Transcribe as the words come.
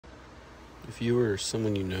If you or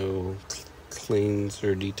someone you know cleans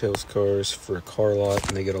or details cars for a car lot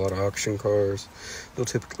and they get a lot of auction cars, they'll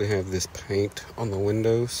typically have this paint on the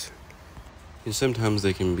windows. And sometimes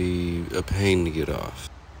they can be a pain to get off.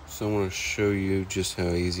 So I want to show you just how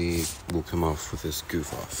easy it will come off with this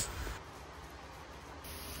goof off.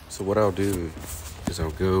 So what I'll do is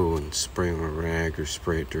I'll go and spray on a rag or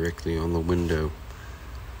spray it directly on the window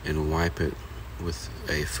and wipe it with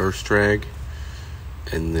a first rag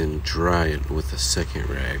and then dry it with a second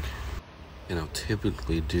rag. And I'll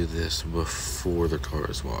typically do this before the car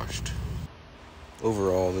is washed.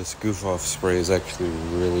 Overall, this goof off spray is actually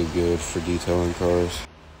really good for detailing cars.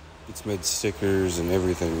 It's made stickers and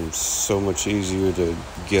everything so much easier to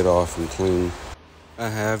get off and clean. I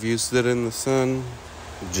have used it in the sun,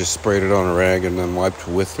 just sprayed it on a rag and then wiped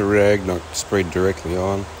with the rag, not sprayed directly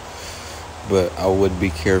on. But I would be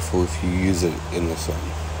careful if you use it in the sun.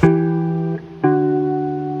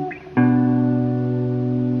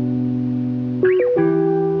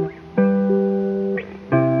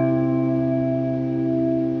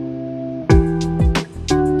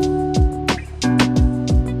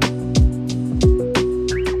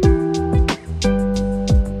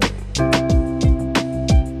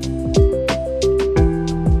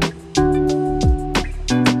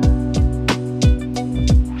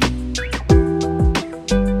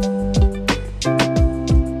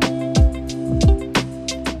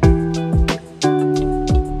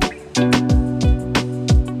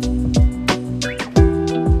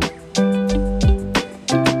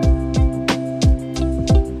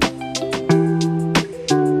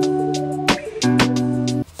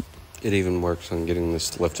 It even works on getting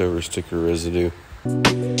this leftover sticker residue.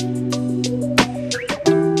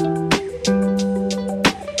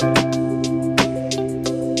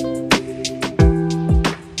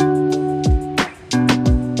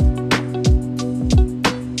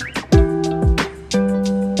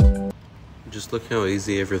 Just look how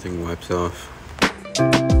easy everything wipes off.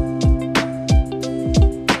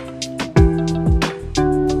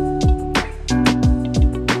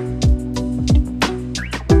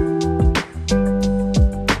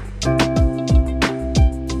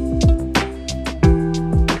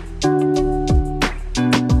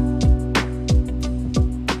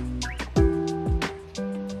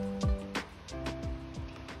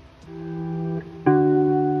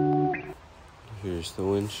 Here's the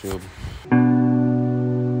windshield.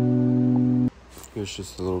 Here's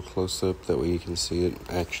just a little close-up, that way you can see it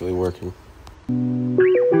actually working. And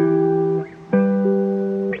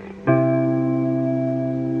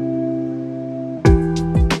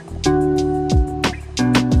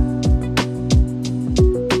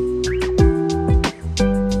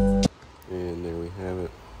there we have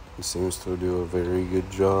it. It seems to do a very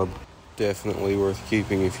good job. Definitely worth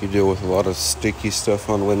keeping if you deal with a lot of sticky stuff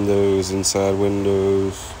on windows, inside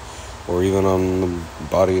windows, or even on the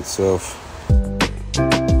body itself.